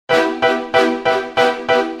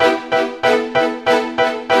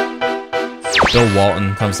Bill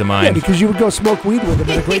Walton comes to mind. Yeah, because you would go smoke weed with him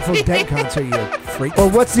at a Grateful Dead concert, you freak. Or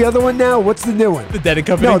what's the other one now? What's the new one? The Dead and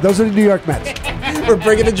Company? No, those are the New York Mets. We're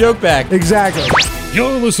bringing the joke back. Exactly.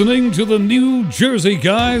 You're listening to the New Jersey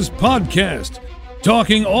Guys podcast,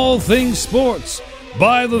 talking all things sports,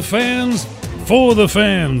 by the fans, for the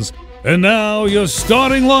fans. And now your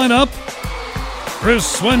starting lineup,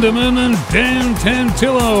 Chris Swendeman and Dan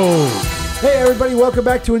Tantillo. Hey, everybody. Welcome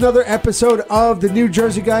back to another episode of the New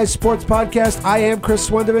Jersey Guys Sports Podcast. I am Chris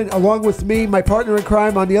Swendeman. Along with me, my partner in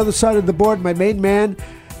crime on the other side of the board, my main man,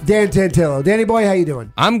 Dan Tantillo. Danny boy, how you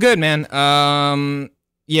doing? I'm good, man.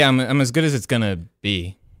 Yeah, I'm as good as it's going to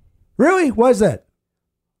be. Really? Why is that?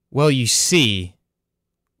 Well, you see,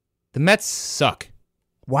 the Mets suck.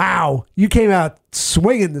 Wow. You came out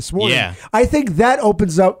swinging this morning. Yeah. I think that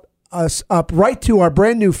opens us up right to our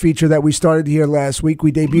brand new feature that we started here last week.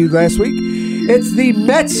 We debuted last week. It's the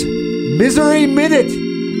Mets Misery Minute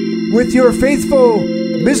with your faithful,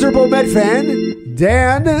 miserable Met fan,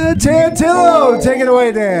 Dan Tantillo. Take it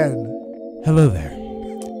away, Dan. Hello there.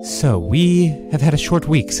 So, we have had a short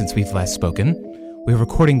week since we've last spoken. We're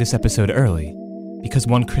recording this episode early because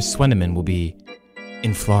one Chris Swendeman will be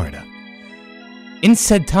in Florida. In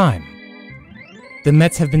said time, the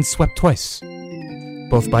Mets have been swept twice,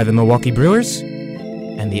 both by the Milwaukee Brewers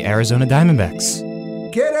and the Arizona Diamondbacks.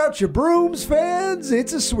 Get out your brooms, fans.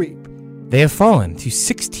 It's a sweep. They have fallen to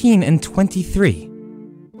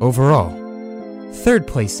 16-23 overall, third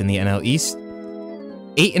place in the NL East,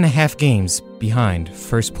 8.5 games behind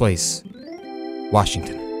first place,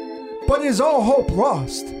 Washington. But is all hope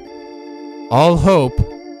lost? All hope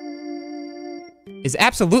is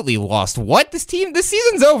absolutely lost. What? This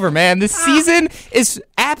season's over, man. This season is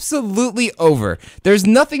absolutely over. There's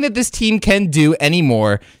nothing that this team can do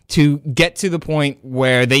anymore to get to the point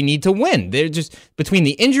where they need to win. They're just, between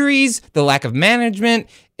the injuries, the lack of management,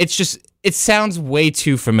 it sounds way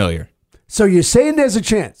too familiar. So you're saying there's a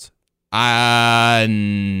chance?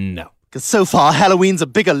 No. Because so far, Halloween's a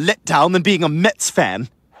bigger letdown than being a Mets fan.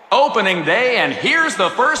 Opening day, and here's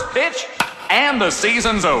the first pitch, and the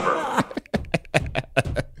season's over.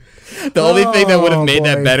 The only thing that would have made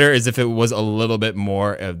that better is if it was a little bit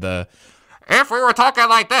more of the, if we were talking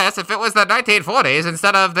like this, if it was the 1940s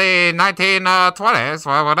instead of the 1920s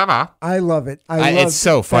or whatever. I love it. It's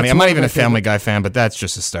so funny. I'm not even a Family Guy fan, but that's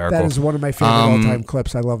just hysterical. That is one of my favorite all-time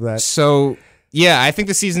clips. I love that. So, yeah, I think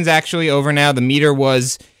the season's actually over now. The meter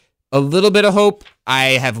was a little bit of hope. I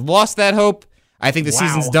have lost that hope. I think the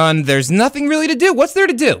season's done. There's nothing really to do. What's there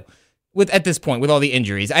to do at this point with all the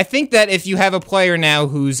injuries? I think that if you have a player now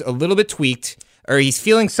who's a little bit tweaked or he's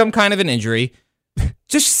feeling some kind of an injury,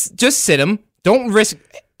 just sit him. Don't risk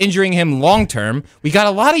injuring him long term. We got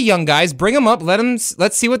a lot of young guys. Bring them up.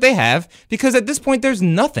 Let's see what they have, because at this point there's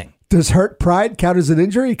nothing. Does hurt pride count as an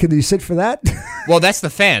injury? Can you sit for that? Well, that's the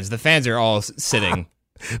fans. The fans are all sitting.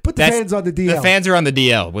 Put the fans on the DL. The fans are on the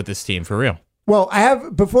DL with this team, for real. Well,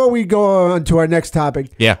 before we go on to our next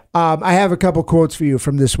topic, I have a couple quotes for you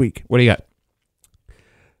from this week. What do you got?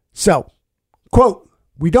 So, quote,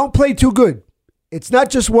 "We don't play too good. It's not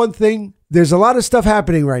just one thing. There's a lot of stuff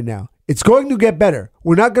happening right now. It's going to get better.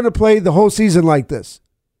 We're not going to play the whole season like this."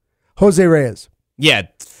 Jose Reyes. Yeah,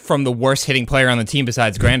 from the worst hitting player on the team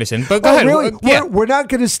besides Granderson. But go ahead. Really? We're not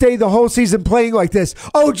going to stay the whole season playing like this.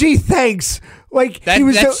 Oh, gee, thanks.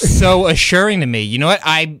 That's so assuring to me. You know what?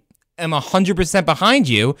 I am 100% behind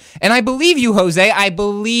you, and I believe you, Jose. I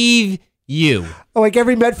believe you. Like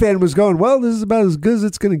every Met fan was going, well, this is about as good as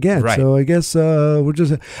it's going to get. Right. So I guess we'll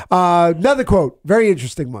just... another quote, very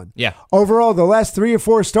interesting one. Yeah. Overall, the last 3 or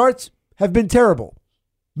 4 starts have been terrible.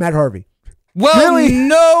 Matt Harvey. Well, really?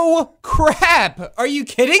 No crap. Are you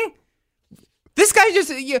kidding? This guy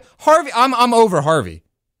just... Harvey. I'm over Harvey.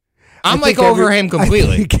 I'm over him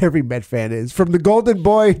completely. I think every Met fan is, from the Golden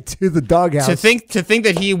Boy to the doghouse. To think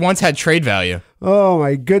that he once had trade value. Oh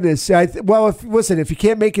my goodness! If he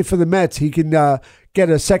can't make it for the Mets, he can get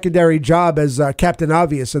a secondary job as Captain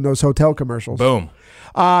Obvious in those hotel commercials. Boom.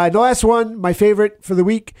 The last one, my favorite for the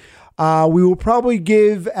week. We will probably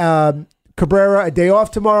give Cabrera a day off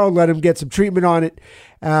tomorrow. Let him get some treatment on it.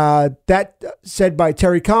 That said by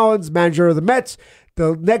Terry Collins, manager of the Mets.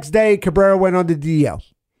 The next day, Cabrera went on the DL.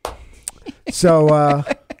 So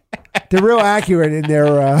they're real accurate in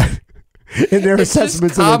their assessments. It's just of the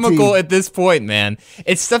comical team. at this point, man.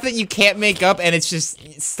 It's stuff that you can't make up, and it's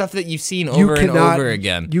just stuff that you've seen over and over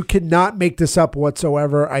again. You cannot make this up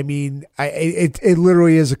whatsoever. I mean, it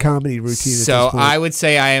literally is a comedy routine. So I would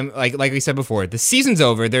say I am like we said before. The season's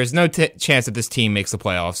over. There's no chance that this team makes the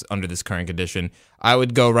playoffs under this current condition. I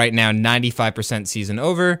would go right now 95% season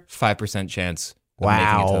over, 5% chance of making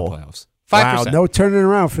it to the playoffs. 5%. Wow, no turning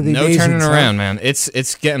around for the No Amazons, turning huh? around, man.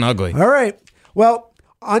 It's getting ugly. All right. Well,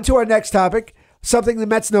 on to our next topic. Something the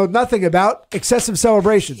Mets know nothing about: excessive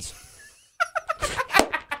celebrations.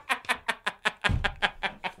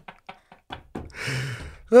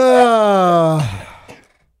 And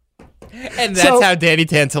that's how Danny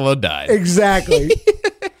Tantillo died. Exactly.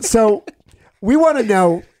 So we want to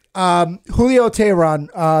know, Julio Teheran,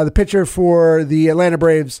 the pitcher for the Atlanta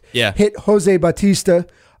Braves, hit Jose Bautista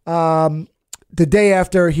the day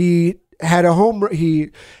after he had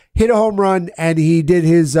he hit a home run, and he did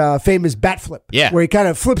his famous bat flip, where he kind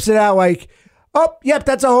of flips it out like, oh, yep,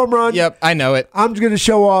 that's a home run. Yep, I know it. I'm going to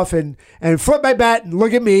show off and flip my bat and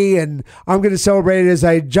look at me, and I'm going to celebrate it as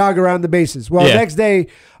I jog around the bases. Well, the next day,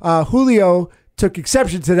 Julio took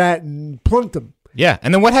exception to that and plunked him. Yeah,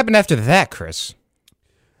 and then what happened after that, Chris?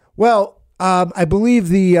 Well, I believe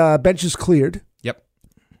the bench is cleared. Yep.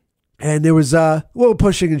 And there was a little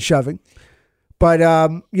pushing and shoving. But,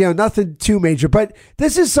 nothing too major. But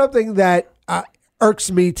this is something that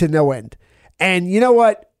irks me to no end. And you know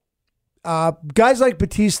what? Guys like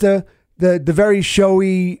Bautista, the very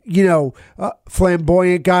showy,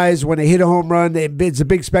 flamboyant guys, when they hit a home run, it's a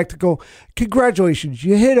big spectacle. Congratulations,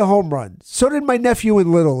 you hit a home run. So did my nephew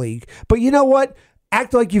in Little League. But you know what?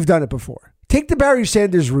 Act like you've done it before. Take the Barry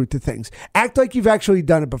Sanders route to things. Act like you've actually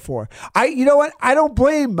done it before. You know what? I don't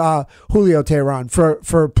blame Julio Teheran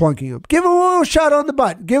for plunking him. Give him a little shot on the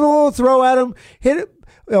butt. Give him a little throw at him. Hit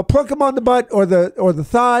it. Plunk him on the butt or the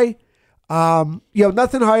thigh.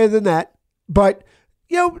 Nothing higher than that. But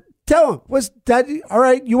tell him, was that all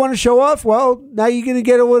right? You want to show off? Well, now you're gonna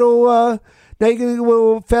get a little. Now you're gonna get a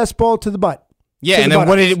little fastball to the butt. Yeah, and then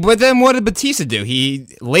what did Bautista do? He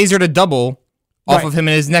lasered a double off of him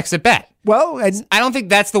in his next at bat. Well, I don't think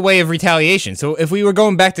that's the way of retaliation. So if we were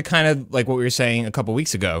going back to kind of like what we were saying a couple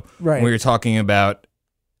weeks ago, when we were talking about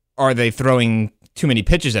are they throwing too many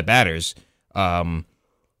pitches at batters,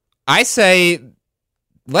 I say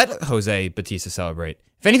let Jose Bautista celebrate.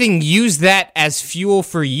 If anything, use that as fuel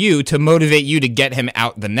for you to motivate you to get him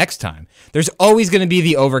out the next time. There's always going to be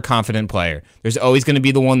the overconfident player. There's always going to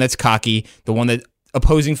be the one that's cocky, the one that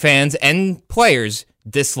opposing fans and players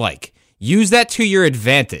dislike. Use that to your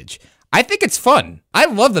advantage. I think it's fun. I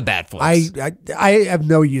love the bat flips. I have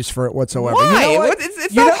no use for it whatsoever. Why? You know what?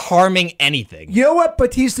 It's not harming anything. You know what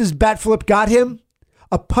Bautista's bat flip got him?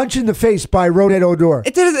 A punch in the face by Roned Odor.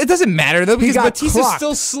 It doesn't matter, though, because Bautista's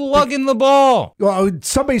still slugging the ball. Well,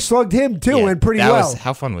 somebody slugged him, too, and pretty well.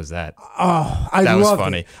 How fun was that? Oh, that was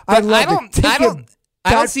funny. I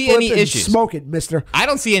don't see any issues. Smoke it, mister. I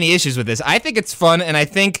don't see any issues with this. I think it's fun, and I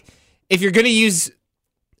think if you're going to use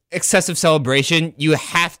excessive celebration, you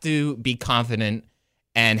have to be confident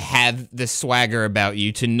and have the swagger about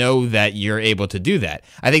you to know that you're able to do that.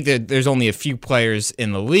 I think that there's only a few players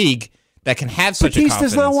in the league that can have such a confidence.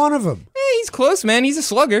 Batista's not one of them. He's close, man. He's a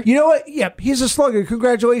slugger. You know what? Yep, he's a slugger.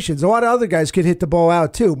 Congratulations. A lot of other guys could hit the ball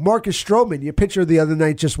out, too. Marcus Stroman, your pitcher the other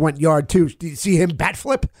night, just went yard, too. Did you see him bat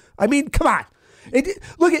flip? I mean, come on.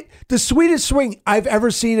 Look at the sweetest swing I've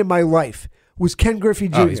ever seen in my life was Ken Griffey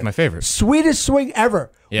Jr. Oh, he's my favorite. Sweetest swing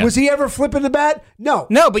ever. Yeah. Was he ever flipping the bat? No.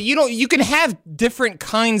 No, but you can have different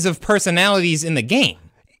kinds of personalities in the game.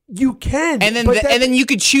 You can. And then you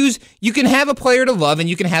could choose, you can have a player to love and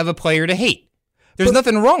you can have a player to hate. There's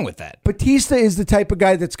nothing wrong with that. Batista is the type of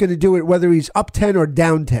guy that's going to do it whether he's up 10 or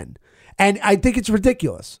down 10. And I think it's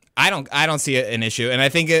ridiculous. I don't see an issue. And I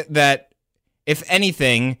think that if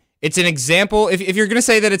anything, it's an example. If you're going to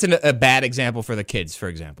say that it's a bad example for the kids, for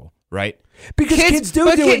example, right? Because kids do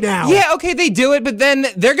it now. Yeah, okay, they do it, but then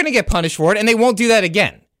they're going to get punished for it, and they won't do that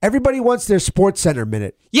again. Everybody wants their Sports Center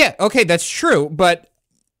minute. Yeah, okay, that's true, but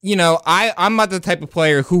I'm not the type of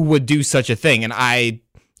player who would do such a thing, and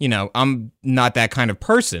I'm not that kind of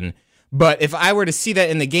person. But if I were to see that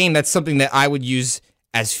in the game, that's something that I would use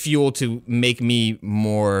as fuel to make me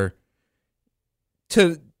more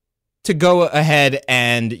to go ahead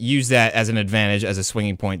and use that as an advantage, as a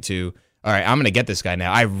swinging point to, all right, I'm going to get this guy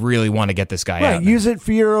now. I really want to get this guy out. Right, use it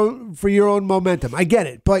for your own momentum. I get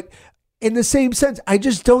it, but in the same sense, I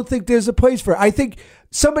just don't think there's a place for it. I think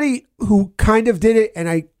somebody who kind of did it, and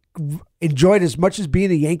I enjoyed as much as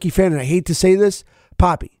being a Yankee fan, and I hate to say this,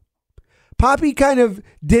 Poppy. Poppy kind of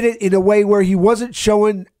did it in a way where he wasn't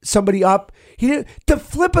showing somebody up. The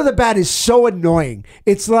flip of the bat is so annoying.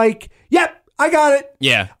 It's like, yep, I got it.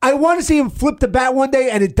 Yeah. I want to see him flip the bat one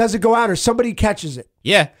day and it doesn't go out or somebody catches it.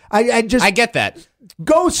 Yeah. I get that.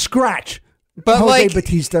 Go scratch. But Jose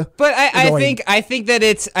Bautista. But I think that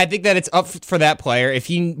it's up for that player. If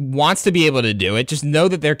he wants to be able to do it, just know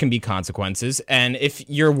that there can be consequences. And if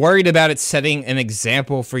you're worried about it setting an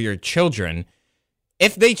example for your children,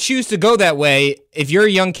 if they choose to go that way, if you're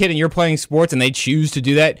a young kid and you're playing sports and they choose to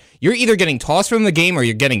do that, you're either getting tossed from the game or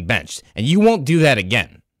you're getting benched, and you won't do that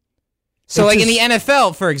again. So, in the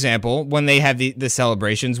NFL, for example, when they have the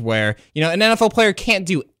celebrations where, an NFL player can't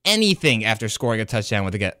do anything after scoring a touchdown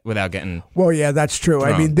without getting. Well, yeah, that's true.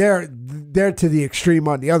 thrown. I mean, they're to the extreme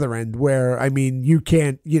on the other end where, I mean, you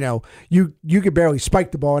can't, you could barely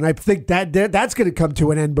spike the ball, and I think that's going to come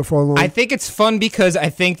to an end before long. I think it's fun because I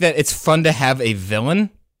think that it's fun to have a villain,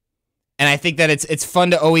 and I think that it's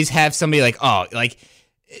fun to always have somebody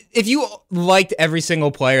if you liked every single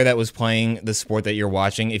player that was playing the sport that you're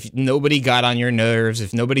watching, if nobody got on your nerves,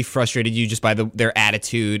 if nobody frustrated you just by their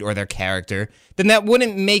attitude or their character, then that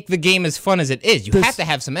wouldn't make the game as fun as it is. You have to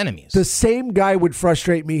have some enemies. The same guy would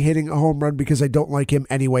frustrate me hitting a home run because I don't like him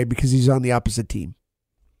anyway because he's on the opposite team.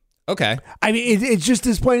 Okay. I mean, it's just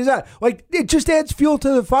as plain as that. Like, it just adds fuel to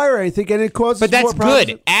the fire, I think, and it causes But that's more problems.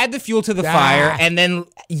 good. Add the fuel to the fire and then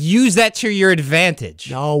use that to your advantage.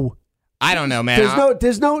 No. I don't know, man.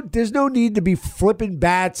 There's no need to be flipping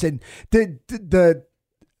bats and the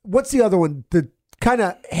what's the other one? The kind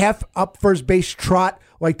of half up first base trot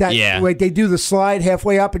like that. Yeah. Like they do the slide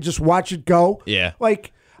halfway up and just watch it go. Yeah.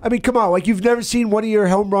 Like, I mean, come on. Like, you've never seen one of your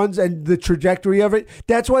home runs and the trajectory of it.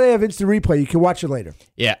 That's why they have instant replay. You can watch it later.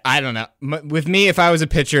 Yeah, I don't know. With me, if I was a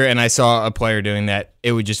pitcher and I saw a player doing that,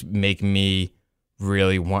 it would just make me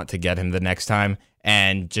really want to get him the next time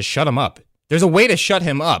and just shut him up. There's a way to shut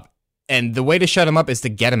him up. And the way to shut him up is to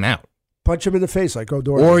get him out. Punch him in the face like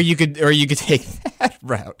O'Doherty. Or you could take that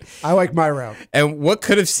route. I like my route. And what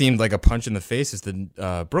could have seemed like a punch in the face is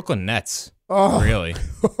the Brooklyn Nets. Oh. Really?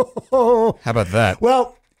 How about that?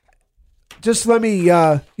 Well, just let me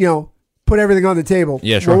put everything on the table.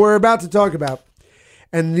 Yeah, sure. What we're about to talk about.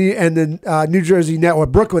 And the New Jersey Net, or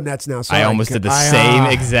Brooklyn Nets now. Sorry. I almost did the same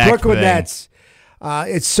exact Brooklyn thing. Nets.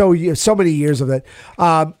 It's so many years of it.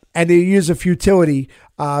 And the years of futility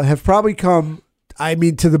have probably come,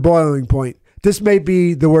 to the boiling point. This may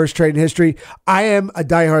be the worst trade in history. I am a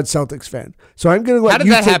diehard Celtics fan. So I'm going to let How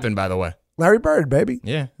did that happen, by the way? Larry Bird, baby.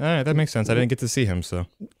 Yeah, all right, that makes sense. I didn't get to see him, so.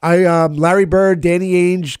 Larry Bird, Danny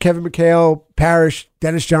Ainge, Kevin McHale, Parrish,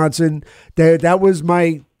 Dennis Johnson. Those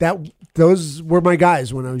were my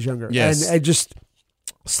guys when I was younger. Yes. And it just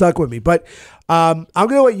stuck with me. But I'm going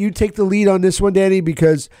to let you take the lead on this one, Danny,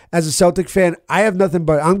 because as a Celtic fan, I have nothing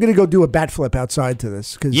but I'm going to go do a bat flip outside to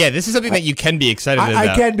this. Yeah, this is something that you can be excited about.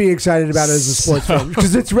 I can be excited about it as a sports fan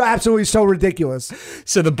because it's absolutely so ridiculous.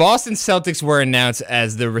 So the Boston Celtics were announced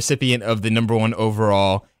as the recipient of the number 1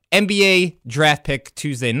 overall NBA draft pick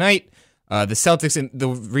Tuesday night. The Celtics, and the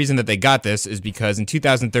reason that they got this is because in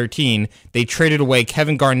 2013, they traded away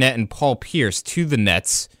Kevin Garnett and Paul Pierce to the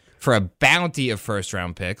Nets for a bounty of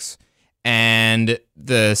first-round picks. And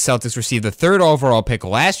the Celtics received the 3rd overall pick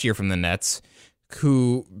last year from the Nets,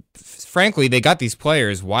 who, frankly, they got these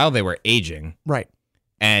players while they were aging. Right.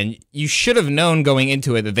 And you should have known going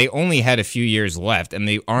into it that they only had a few years left, and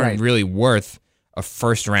they aren't really worth a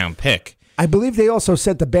first-round pick. I believe they also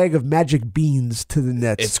sent a bag of magic beans to the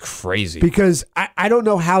Nets. It's crazy. Because I don't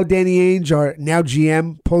know how Danny Ainge, or now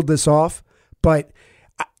GM, pulled this off, but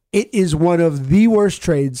it is one of the worst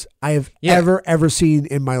trades I have ever seen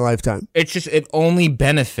in my lifetime. It's just, it only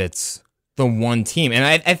benefits the one team. And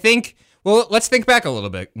I think, well, let's think back a little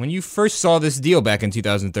bit. When you first saw this deal back in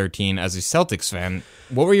 2013 as a Celtics fan,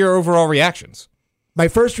 what were your overall reactions? My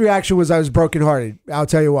first reaction was I was brokenhearted. I'll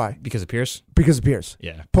tell you why. Because of Pierce? Because of Pierce.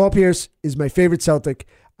 Yeah. Paul Pierce is my favorite Celtic.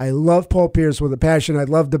 I love Paul Pierce with a passion. I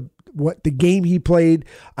love the game he played.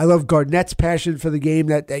 I love Garnett's passion for the game.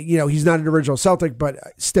 That he's not an original Celtic, but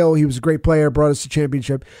still he was a great player. Brought us to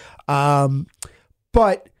championship.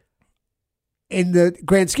 But in the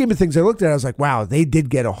grand scheme of things, I looked at it, I was like, wow, they did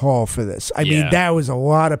get a haul for this. I mean, that was a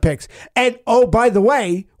lot of picks. And oh, by the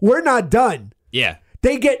way, we're not done. Yeah.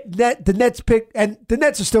 They get the Nets pick, and the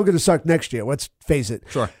Nets are still going to suck next year. Let's face it.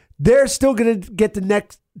 Sure. They're still going to get the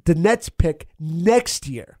Nets pick next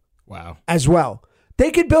year. Wow. As well. They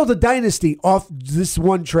could build a dynasty off this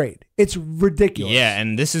one trade. It's ridiculous. Yeah,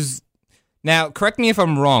 and this is... Now, correct me if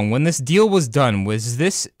I'm wrong. When this deal was done, was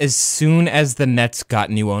this as soon as the Nets got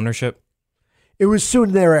new ownership? It was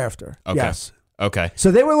soon thereafter. Okay. Yes. Okay. So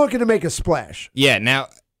they were looking to make a splash. Yeah, now...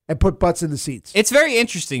 And put butts in the seats. It's very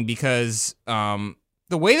interesting because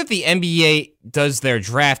the way that the NBA does their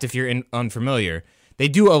draft, if you're unfamiliar, they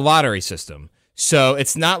do a lottery system. So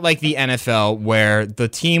it's not like the NFL where the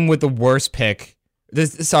team with the worst pick...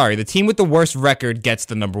 the team with the worst record gets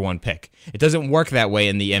the number 1 pick. It doesn't work that way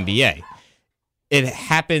in the NBA. It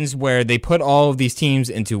happens where they put all of these teams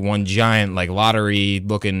into one giant lottery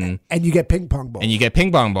looking, and you get ping pong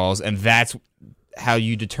balls. And that's how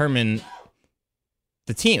you determine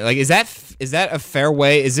the team. Like, is that a fair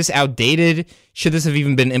way? Is this outdated? Should this have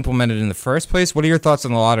even been implemented in the first place? What are your thoughts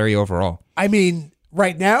on the lottery overall? I mean,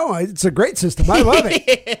 right now, it's a great system. I love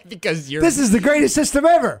it. Because this is the greatest system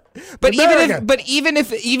ever. But even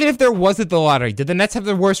if there wasn't the lottery, did the Nets have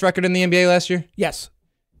the worst record in the NBA last year? Yes.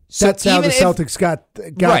 So that's how the Celtics got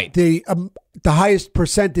right. the highest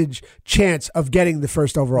percentage chance of getting the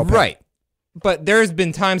first overall pick. Right. But there's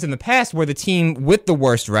been times in the past where the team with the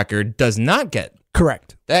worst record does not get.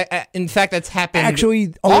 Correct. In fact, that's happened.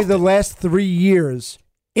 Actually, only the last 3 years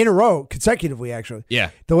in a row, consecutively, actually. Yeah.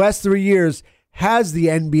 The last 3 years has the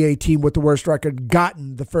NBA team with the worst record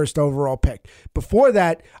gotten the first overall pick. Before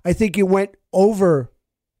that, I think it went over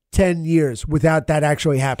 10 years without that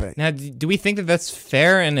actually happening. Now, do we think that that's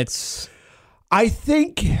fair? And I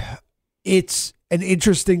think it's an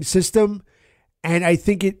interesting system, and I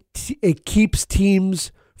think it keeps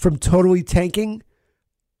teams from totally tanking.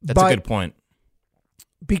 That's a good point.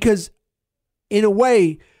 Because in a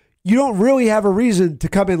way, you don't really have a reason to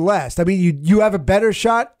come in last. I mean, you have a better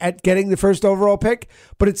shot at getting the first overall pick,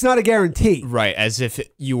 but it's not a guarantee. Right, as if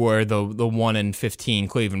you were the 1 in 15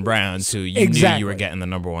 Cleveland Browns who you knew you were getting the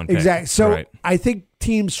number one pick. Exactly. So right. I think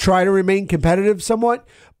teams try to remain competitive somewhat,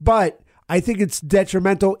 but I think it's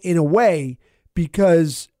detrimental in a way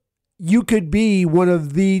because you could be one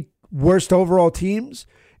of the worst overall teams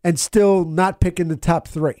and still not pick in the top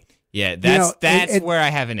 3. Yeah, that's where I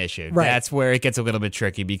have an issue. Right. That's where it gets a little bit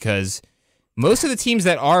tricky because most of the teams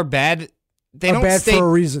that are bad, are bad for a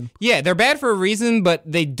reason. Yeah, they're bad for a reason, but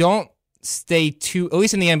they don't stay at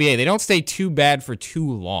least in the NBA, they don't stay too bad for too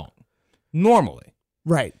long. Normally.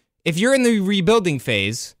 Right. If you're in the rebuilding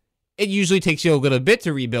phase, it usually takes you a little bit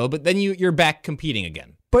to rebuild, but then you're back competing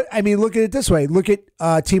again. But, I mean, look at it this way. Look at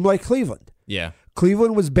a team like Cleveland. Yeah.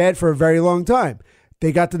 Cleveland was bad for a very long time.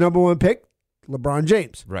 They got the number 1 pick. LeBron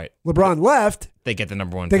James. Right. LeBron left. They get the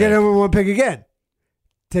number 1 They pick. get number 1 pick again.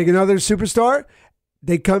 Take another superstar.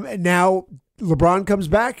 They come now. LeBron comes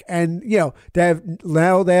back, and they have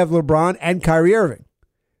LeBron and Kyrie Irving.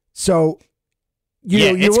 So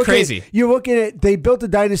it's crazy. You're looking at they built a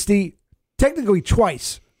dynasty technically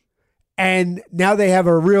twice, and now they have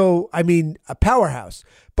a powerhouse.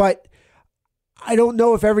 But I don't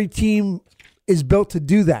know if every team is built to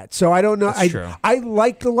do that. So I don't know. That's true. I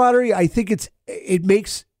like the lottery. I think it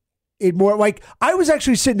makes it more like I was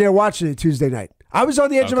actually sitting there watching it Tuesday night. I was on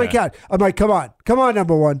the edge of my couch. I'm like, come on,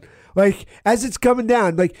 number 1. Like as it's coming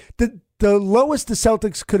down, like the lowest the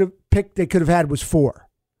Celtics could have picked, they could have had was 4.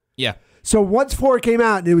 Yeah. So once 4 came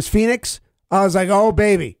out and it was Phoenix, I was like, oh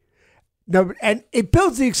baby. No, and it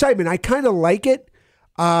builds the excitement. I kind of like it.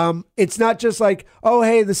 It's not just like, oh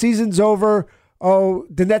hey, the season's over. Oh,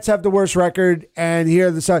 the Nets have the worst record, and here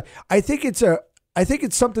are the Celtics. I think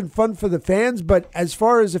it's something fun for the fans, but as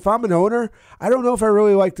far as if I'm an owner, I don't know if I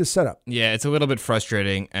really like this setup. Yeah, it's a little bit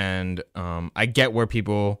frustrating, and I get where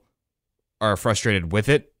people are frustrated with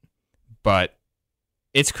it, but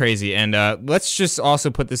it's crazy. And let's just also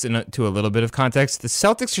put this into a little bit of context. The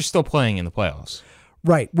Celtics are still playing in the playoffs.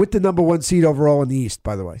 Right, with the number 1 seed overall in the East,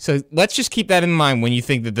 by the way. So let's just keep that in mind when you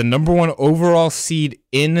think that the number 1 overall seed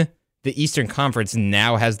in the Eastern Conference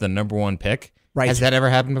now has the number 1 pick. Right. Has that ever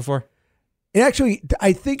happened before? And actually,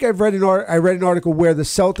 I think I read an article where the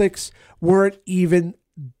Celtics weren't even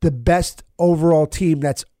the best overall team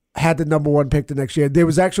that's had the number 1 pick the next year. There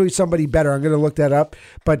was actually somebody better. I'm going to look that up.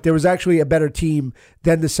 But there was actually a better team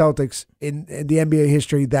than the Celtics in the NBA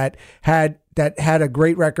history that had a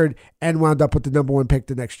great record and wound up with the number 1 pick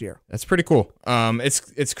the next year. That's pretty cool.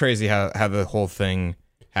 It's crazy how the whole thing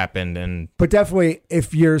happened. But definitely,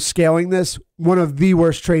 if you're scaling this, one of the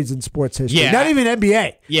worst trades in sports history. Yeah, Not even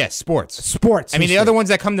NBA. Yeah, sports. Sports. I mean, the other ones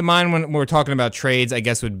that come to mind when we're talking about trades, I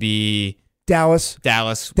guess, would be Dallas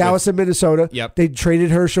and Minnesota. Yep. They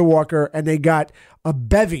traded Herschel Walker, and they got a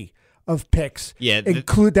bevy of picks. Yeah.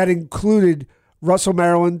 That included Russell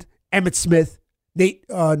Maryland, Emmitt Smith,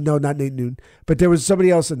 not Nate Noon, but there was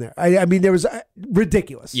somebody else in there. I mean, there was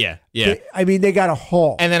ridiculous. Yeah. They got a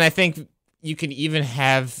haul. And then I think you can even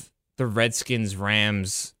have the Redskins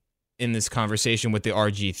Rams in this conversation with the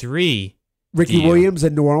RG3. Ricky Williams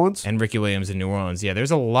in New Orleans. Yeah, there's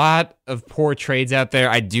a lot of poor trades out there.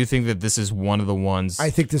 I do think that this is one of the ones. I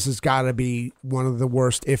think this has got to be one of the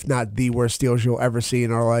worst, if not the worst deals you'll ever see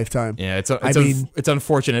in our lifetime. Yeah, it's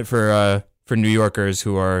unfortunate for New Yorkers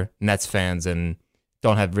who are Nets fans and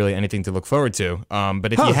don't have really anything to look forward to.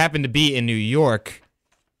 But if you happen to be in New York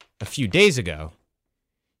a few days ago,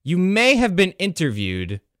 you may have been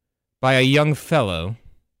interviewed by a young fellow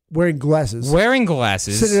wearing glasses,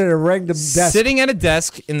 sitting at a random desk, sitting at a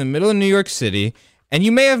desk in the middle of New York City, and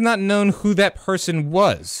you may have not known who that person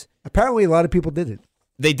was. Apparently, a lot of people didn't.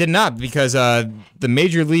 They did not, because the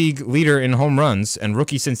major league leader in home runs and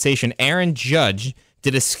rookie sensation Aaron Judge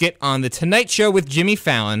did a skit on The Tonight Show with Jimmy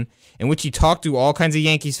Fallon in which he talked to all kinds of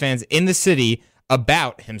Yankees fans in the city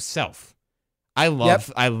about himself. I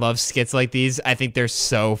love skits like these. I think they're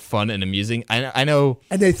so fun and amusing. I know.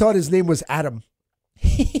 And they thought his name was Adam.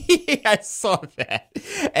 I saw that.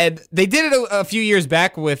 And they did it a few years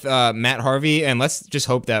back with Matt Harvey, and let's just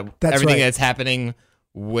hope that everything that's happening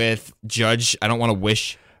with Judge, I don't want to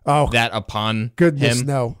wish that upon him.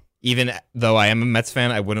 No. Even though I am a Mets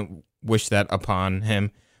fan, I wouldn't wish that upon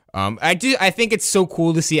him. I think it's so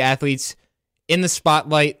cool to see athletes in the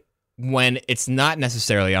spotlight when it's not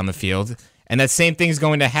necessarily on the field. And that same thing is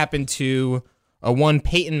going to happen to one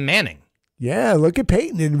Peyton Manning. Yeah, look at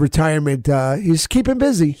Peyton in retirement. He's keeping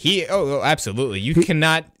busy. Absolutely. You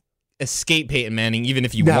cannot escape Peyton Manning even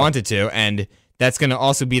if you wanted to. And that's going to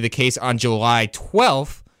also be the case on July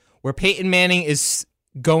 12th, where Peyton Manning is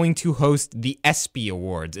going to host the ESPY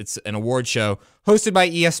Awards. It's an award show hosted by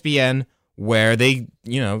ESPN where they,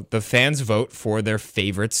 the fans vote for their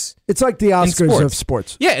favorites. It's like the Oscars of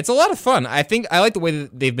sports. Yeah, it's a lot of fun. I like the way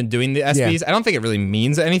that they've been doing the ESPYs. Yeah. I don't think it really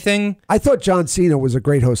means anything. I thought John Cena was a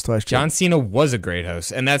great host last year. John Cena was a great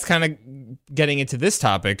host. And that's kind of getting into this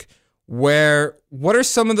topic where what are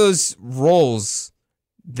some of those roles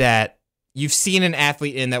that you've seen an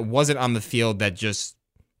athlete in that wasn't on the field that just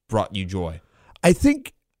brought you joy? I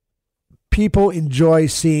think people enjoy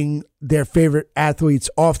seeing their favorite athletes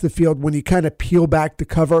off the field when you kind of peel back the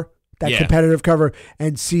cover, that competitive cover,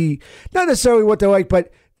 and see not necessarily what they're like,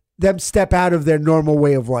 but them step out of their normal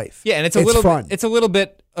way of life. Yeah, and it's fun. It's a little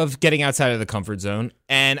bit of getting outside of the comfort zone.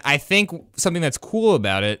 And I think something that's cool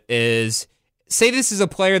about it is, say this is a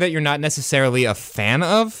player that you're not necessarily a fan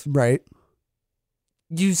of. Right.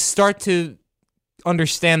 You start to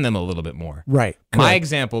understand them a little bit more. Right. Correct. My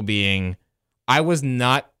example being, I was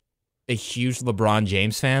not a huge LeBron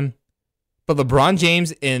James fan, but LeBron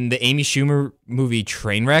James in the Amy Schumer movie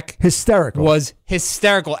Trainwreck was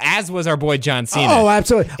hysterical, as was our boy John Cena. Oh,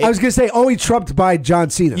 absolutely. I was going to say only trumped by John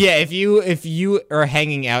Cena. Yeah, if you are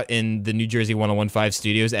hanging out in the New Jersey 1015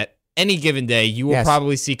 studios at any given day, you will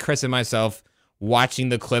probably see Chris and myself watching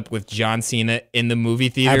the clip with John Cena in the movie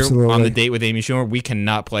theater on the date with Amy Schumer. We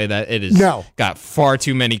cannot play that. It is got far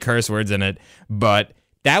too many curse words in it, but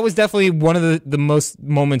that was definitely one of the most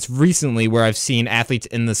moments recently where I've seen athletes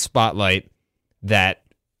in the spotlight that,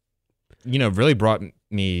 really brought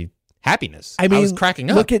me happiness. I was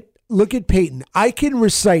cracking up. Look at Peyton. I can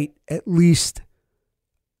recite at least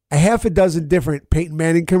a half a dozen different Peyton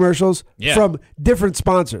Manning commercials from different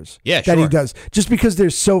sponsors that he does, just because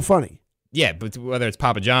they're so funny. Yeah, but whether it's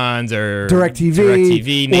Papa John's or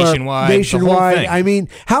DirecTV, Nationwide, the whole thing. I mean,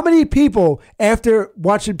 how many people after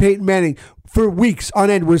watching Peyton Manning for weeks on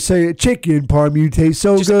end would say, "Chicken parm, you taste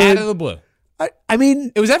so just good"? Out of the blue. I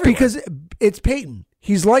mean, it was everywhere because it's Peyton.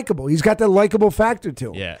 He's likable. He's got that likable factor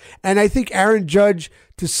to him. Yeah, and I think Aaron Judge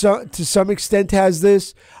to some extent has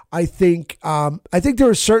this. I think there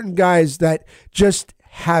are certain guys that just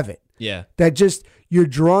have it. Yeah, that just. You're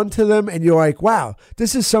drawn to them and you're like, wow,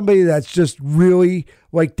 this is somebody that's just really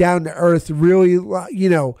like down to earth, really,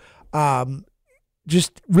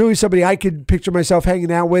 just really somebody I could picture myself hanging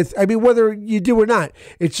out with. I mean, whether you do or not,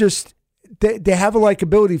 it's just they have a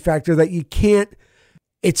likability factor that you can't,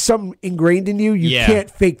 it's something ingrained in you. You can't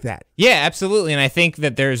fake that. Yeah, absolutely. And I think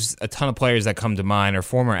that there's a ton of players that come to mind or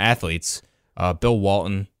former athletes. Bill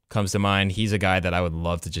Walton comes to mind. He's a guy that I would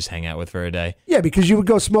love to just hang out with for a day. Yeah, because you would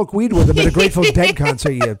go smoke weed with him at a Grateful Dead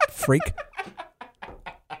concert, you freak.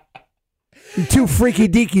 You two freaky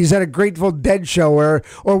deakies at a Grateful Dead show, or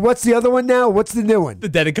what's the other one now? What's the new one? The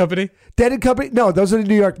Dead and Company? Dead and Company? No, those are the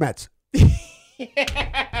New York Mets.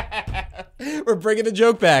 We're bringing the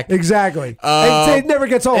joke back. Exactly. It never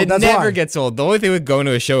gets old. That's never why. gets old. The only thing with going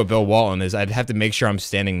to a show with Bill Walton is I'd have to make sure I'm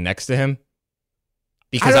standing next to him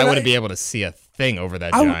because I wouldn't be able to see a thing over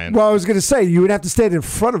that giant. Well, I was going to say, you would have to stand in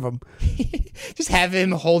front of him. Just have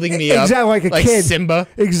him holding me up. Exactly, like a kid. Simba.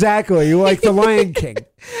 Exactly, you're like the Lion King.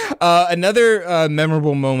 Another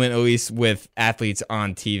memorable moment, at least with athletes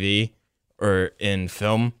on TV or in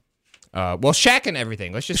film. Shaq and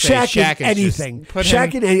everything. Let's just say Shaq and anything.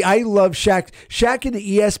 I love Shaq. Shaq in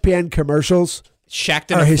the ESPN commercials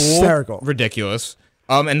are hysterical. Ridiculous.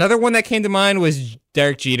 Another one that came to mind was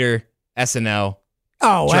Derek Jeter, SNL.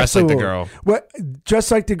 Oh, Dressed absolutely. Like the Girl. Dressed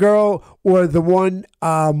Like the Girl, or the one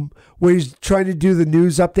where he's trying to do the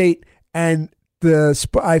news update, and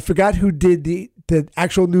I forgot who did the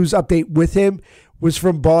actual news update with him, was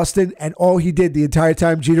from Boston, and all he did the entire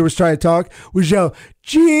time Jeter was trying to talk was yell,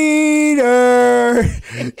 Jeter,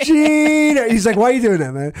 Jeter. He's like, why are you doing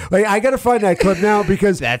that, man? Like, I got to find that clip now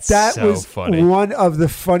because that so was funny. One of the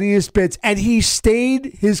funniest bits, and he stayed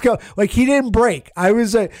his go. Like, he didn't break. I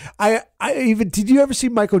even did you ever see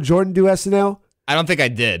Michael Jordan do SNL? I don't think I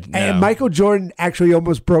did. No. And Michael Jordan actually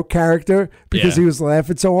almost broke character because he was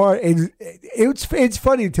laughing so hard. And it's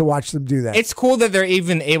funny to watch them do that. It's cool that they're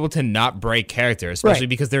even able to not break character, especially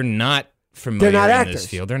because they're not familiar in this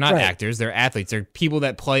field. They're not actors. They're athletes. They're people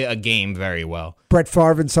that play a game very well. Brett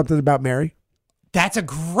Favre and Something About Mary. That's a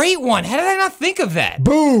great one. How did I not think of that?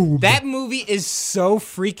 Boom. That movie is so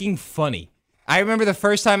freaking funny. I remember the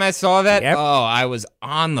first time I saw that. Yep. Oh, I was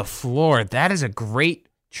on the floor. That is a great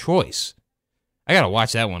choice. I gotta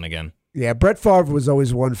watch that one again. Yeah, Brett Favre was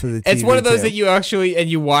always one for the TV. It's one of those that you actually and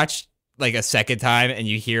you watch like a second time and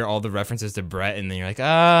you hear all the references to Brett and then you're like,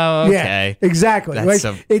 oh, okay. Yeah, exactly.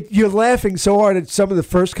 You're laughing so hard at some of the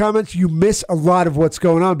first comments, you miss a lot of what's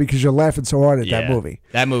going on because you're laughing so hard at that movie.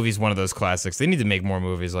 That movie's one of those classics. They need to make more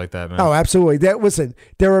movies like that, man. Oh, absolutely. Listen,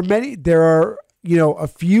 there are a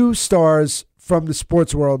few stars from the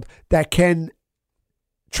sports world that can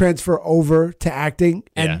transfer over to acting,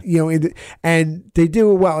 and and they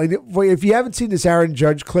do it well. And if you haven't seen this Aaron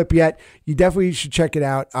Judge clip yet, you definitely should check it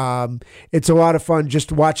out. It's a lot of fun just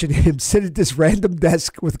watching him sit at this random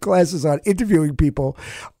desk with glasses on, interviewing people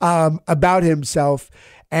about himself.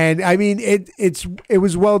 And I mean, it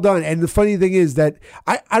was well done. And the funny thing is that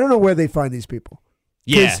I don't know where they find these people.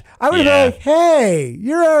 Yeah, I would have been like, "Hey,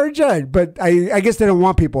 you're Aaron Judge," but I guess they don't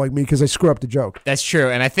want people like me because I screw up the joke. That's true,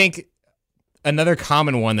 and I think another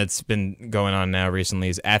common one that's been going on now recently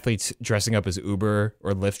is athletes dressing up as Uber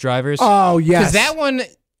or Lyft drivers. Oh, yes. Because that one,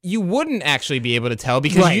 you wouldn't actually be able to tell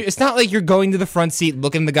because it's not like you're going to the front seat,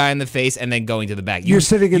 looking the guy in the face, and then going to the back. You're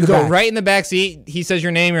sitting in the back. You go right in the back seat. He says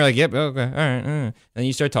your name. You're like, yep, okay, all right. Then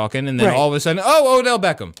you start talking, and then all of a sudden, oh, Odell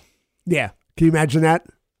Beckham. Yeah. Can you imagine that?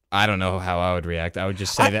 I don't know how I would react. I would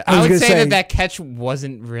just say that. I would say that catch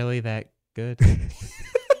wasn't really that good.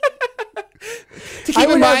 To keep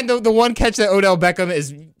in mind, the one catch that Odell Beckham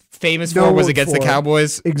is famous for was against the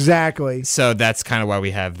Cowboys. Exactly. So that's kind of why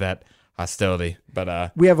we have that hostility.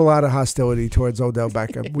 But we have a lot of hostility towards Odell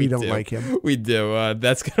Beckham. We don't like him. We do.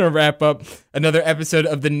 That's going to wrap up another episode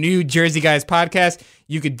of the New Jersey Guys podcast.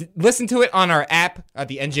 You could listen to it on our app,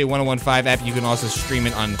 the NJ1015 app. You can also stream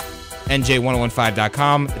it on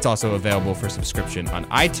NJ1015.com. It's also available for subscription on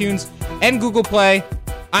iTunes and Google Play.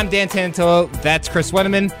 I'm Dan Tantillo. That's Chris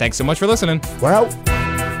Weneman. Thanks so much for listening. Well.